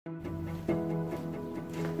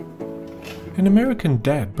An American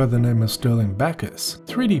dad by the name of Sterling Backus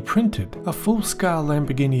 3D printed a full-scale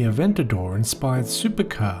Lamborghini Aventador-inspired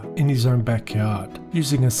supercar in his own backyard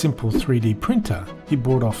using a simple 3D printer he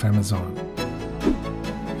bought off Amazon.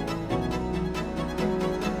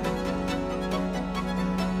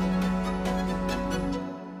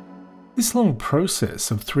 This long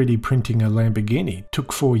process of 3D printing a Lamborghini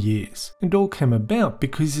took 4 years, and all came about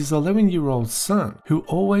because his 11-year-old son, who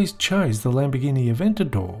always chose the Lamborghini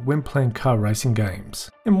Aventador when playing car racing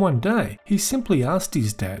games. And one day, he simply asked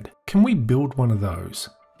his dad, "Can we build one of those?"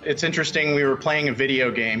 It's interesting, we were playing a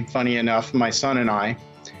video game, funny enough, my son and I,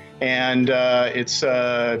 and it's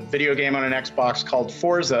a video game on an Xbox called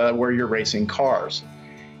Forza where you're racing cars.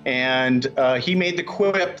 And he made the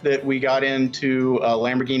quip that we got into a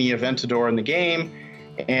Lamborghini Aventador in the game,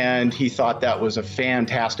 and he thought that was a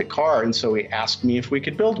fantastic car, and so he asked me if we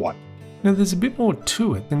could build one. Now there's a bit more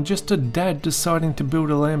to it than just a dad deciding to build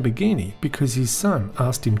a Lamborghini because his son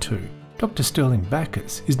asked him to. Dr. Sterling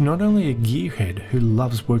Backus is not only a gearhead who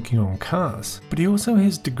loves working on cars, but he also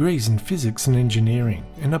has degrees in physics and engineering,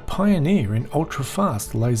 and a pioneer in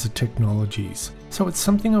ultra-fast laser technologies. So it's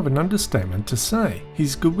something of an understatement to say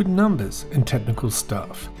he's good with numbers and technical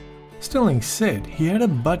stuff. Sterling said he had a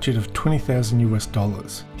budget of $20,000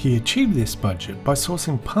 US. He achieved this budget by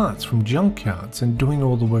sourcing parts from junkyards and doing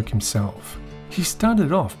all the work himself. He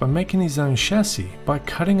started off by making his own chassis by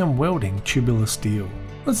cutting and welding tubular steel.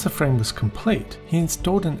 Once the frame was complete, he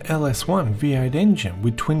installed an LS1 V8 engine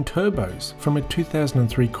with twin turbos from a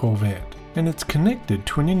 2003 Corvette, and it's connected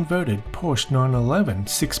to an inverted Porsche 911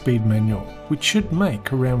 6-speed manual, which should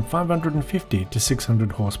make around 550 to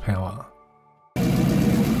 600 horsepower.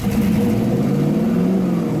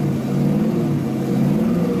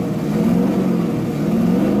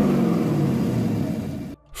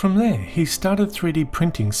 From there, he started 3D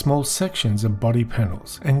printing small sections of body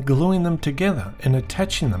panels and gluing them together and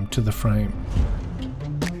attaching them to the frame.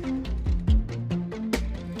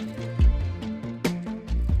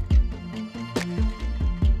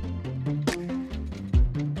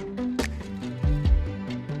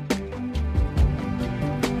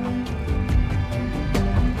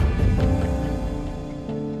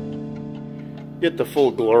 Get the full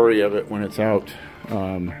glory of it when it's out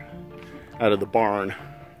of the barn.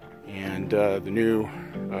 And the new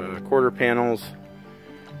quarter panels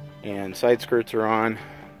and side skirts are on.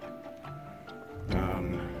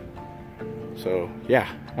 So yeah,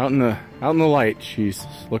 out in the light, she's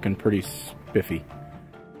looking pretty spiffy.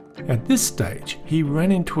 At this stage, he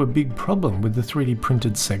ran into a big problem with the 3D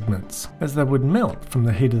printed segments, as they would melt from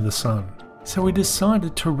the heat of the sun. So he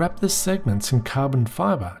decided to wrap the segments in carbon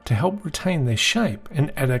fiber to help retain their shape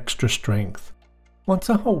and add extra strength. Once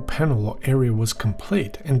a whole panel or area was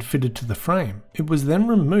complete and fitted to the frame, it was then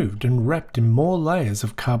removed and wrapped in more layers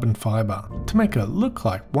of carbon fiber to make it look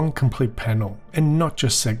like one complete panel and not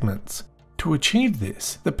just segments. To achieve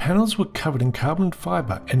this, the panels were covered in carbon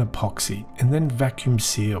fiber and epoxy and then vacuum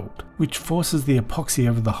sealed, which forces the epoxy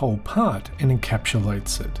over the whole part and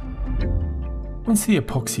encapsulates it. Once the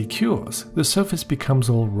epoxy cures, the surface becomes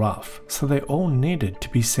all rough, so they all needed to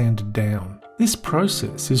be sanded down. This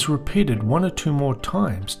process is repeated 1 or 2 more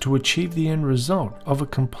times to achieve the end result of a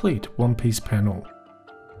complete one-piece panel.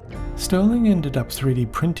 Sterling ended up 3D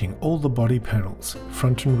printing all the body panels,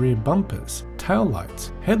 front and rear bumpers,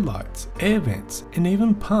 taillights, headlights, air vents, and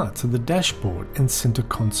even parts of the dashboard and center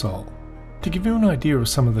console. To give you an idea of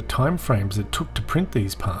some of the time frames it took to print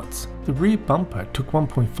these parts, the rear bumper took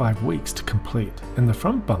 1.5 weeks to complete, and the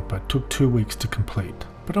front bumper took 2 weeks to complete.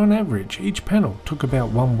 But on average, each panel took about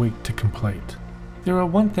 1 week to complete. There are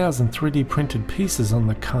 1,000 3D printed pieces on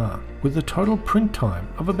the car, with a total print time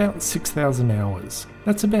of about 6,000 hours.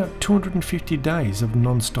 That's about 250 days of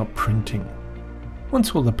non-stop printing.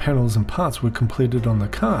 Once all the panels and parts were completed on the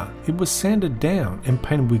car, it was sanded down and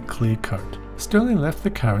painted with clear coat. Sterling left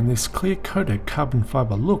the car in this clear-coated carbon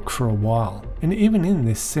fiber look for a while, and even in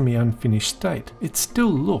this semi-unfinished state, it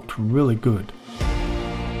still looked really good.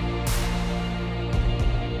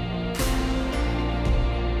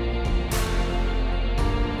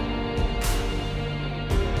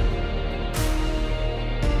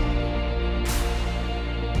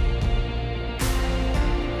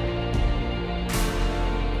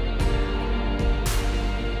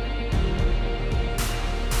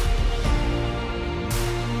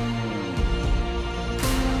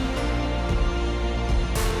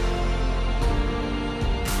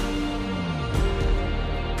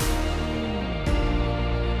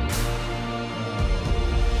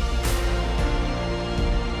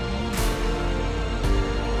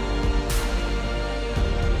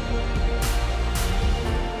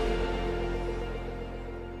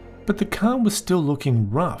 but the car was still looking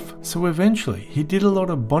rough, so eventually he did a lot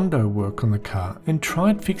of Bondo work on the car and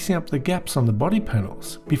tried fixing up the gaps on the body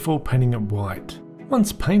panels before painting it white.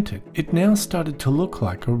 Once painted, it now started to look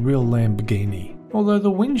like a real Lamborghini, although the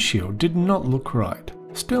windshield did not look right.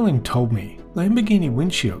 Sterling told me Lamborghini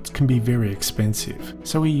windshields can be very expensive,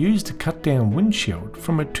 so he used a cut down windshield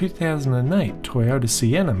from a 2008 Toyota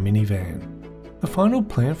Sienna minivan. The final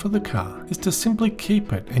plan for the car is to simply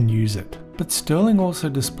keep it and use it, but Sterling also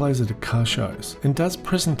displays it at car shows and does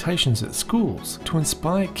presentations at schools to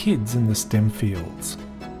inspire kids in the STEM fields.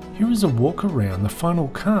 Here is a walk around the final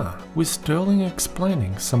car with Sterling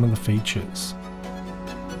explaining some of the features.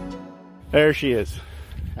 There she is,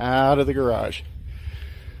 out of the garage.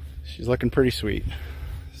 She's looking pretty sweet.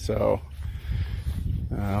 So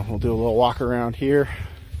we'll do a little walk around here.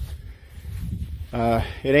 It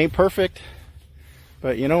ain't perfect,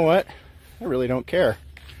 but you know what? I really don't care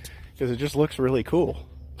because it just looks really cool.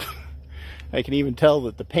 I can even tell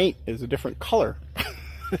that the paint is a different color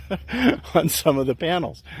on some of the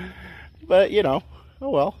panels. But you know, oh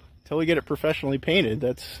well, until we get it professionally painted,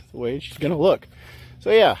 that's the way she's gonna look.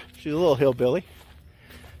 So yeah, she's a little hillbilly.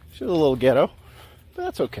 She's a little ghetto, but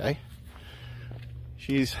that's okay.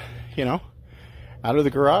 She's, you know, out of the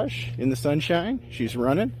garage in the sunshine. She's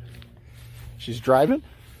running. She's driving.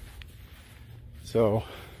 So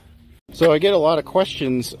I get a lot of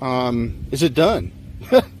questions. Is it done?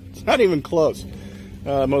 It's not even close.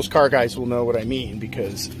 Most car guys will know what I mean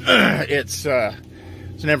because it's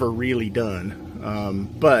never really done.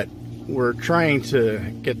 But we're trying to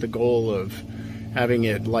get the goal of having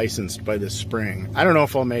it licensed by this spring. I don't know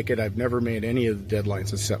if I'll make it. I've never made any of the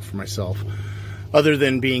deadlines except for myself, other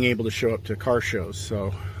than being able to show up to car shows.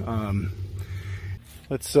 So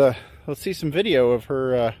let's see some video of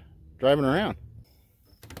her driving around.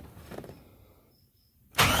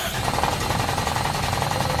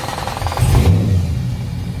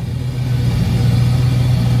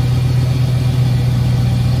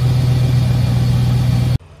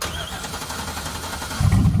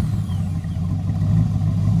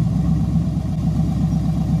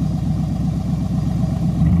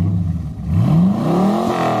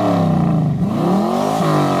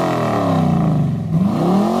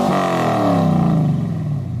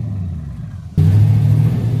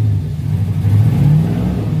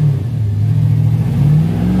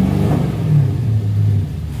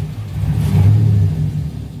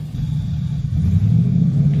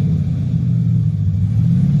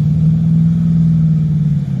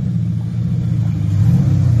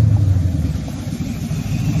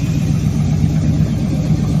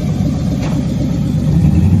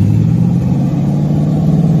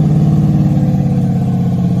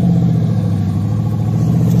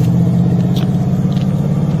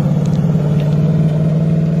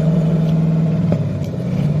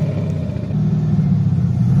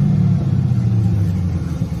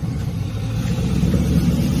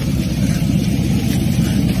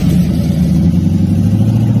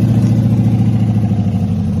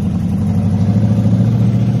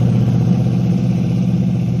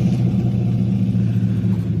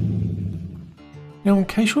 Now, in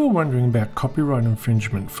case you were wondering about copyright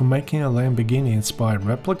infringement for making a Lamborghini-inspired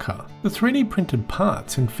replica, the 3D printed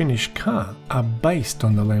parts and finished car are based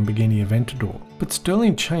on the Lamborghini Aventador, but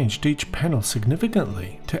Sterling changed each panel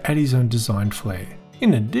significantly to add his own design flair.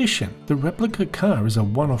 In addition, the replica car is a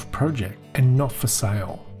one-off project and not for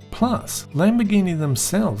sale. Plus, Lamborghini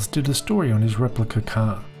themselves did a story on his replica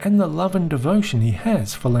car and the love and devotion he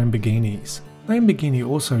has for Lamborghinis. Lamborghini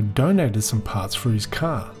also donated some parts for his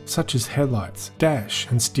car, such as headlights, dash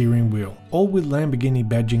and steering wheel, all with Lamborghini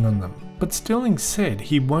badging on them, but Sterling said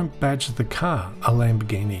he won't badge the car a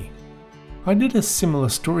Lamborghini. I did a similar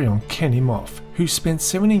story on Ken Imhoff, who spent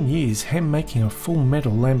 17 years hand making a full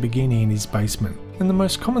metal Lamborghini in his basement, and the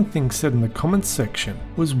most common thing said in the comments section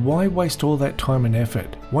was, why waste all that time and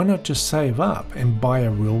effort, why not just save up and buy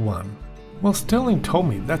a real one? Well, Sterling told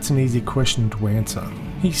me that's an easy question to answer.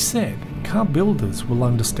 He said, car builders will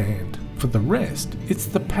understand. For the rest, it's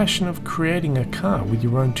the passion of creating a car with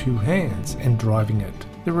your own two hands and driving it.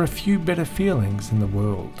 There are a few better feelings in the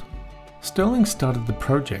world. Sterling started the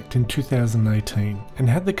project in 2018 and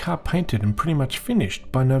had the car painted and pretty much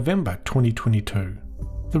finished by November 2022.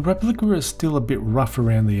 The replica is still a bit rough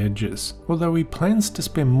around the edges, although he plans to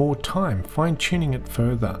spend more time fine-tuning it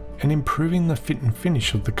further and improving the fit and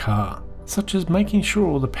finish of the car, such as making sure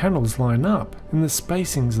all the panels line up and the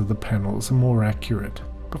spacings of the panels are more accurate.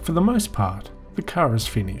 But for the most part, the car is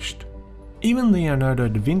finished. Even Leonardo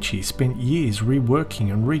da Vinci spent years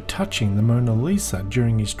reworking and retouching the Mona Lisa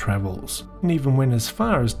during his travels, and even went as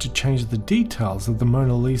far as to change the details of the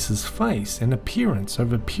Mona Lisa's face and appearance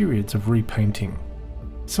over periods of repainting.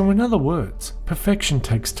 So in other words, perfection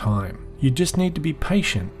takes time. You just need to be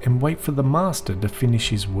patient and wait for the master to finish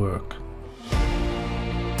his work.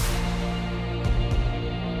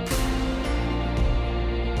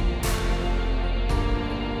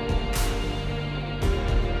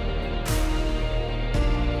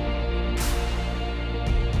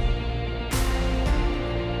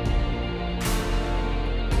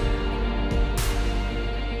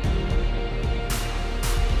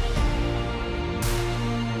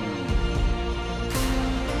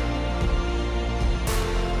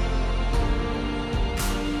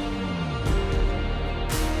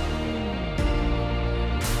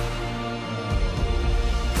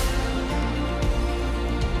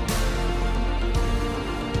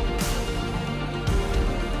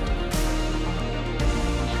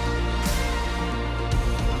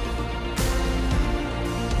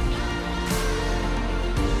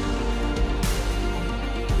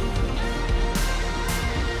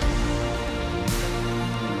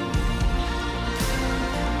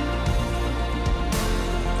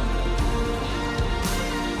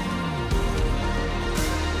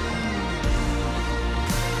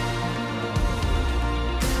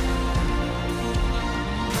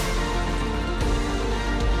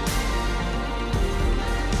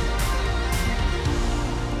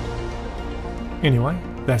 Anyway,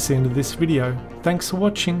 that's the end of this video. Thanks for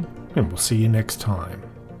watching, and we'll see you next time.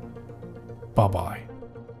 Bye bye.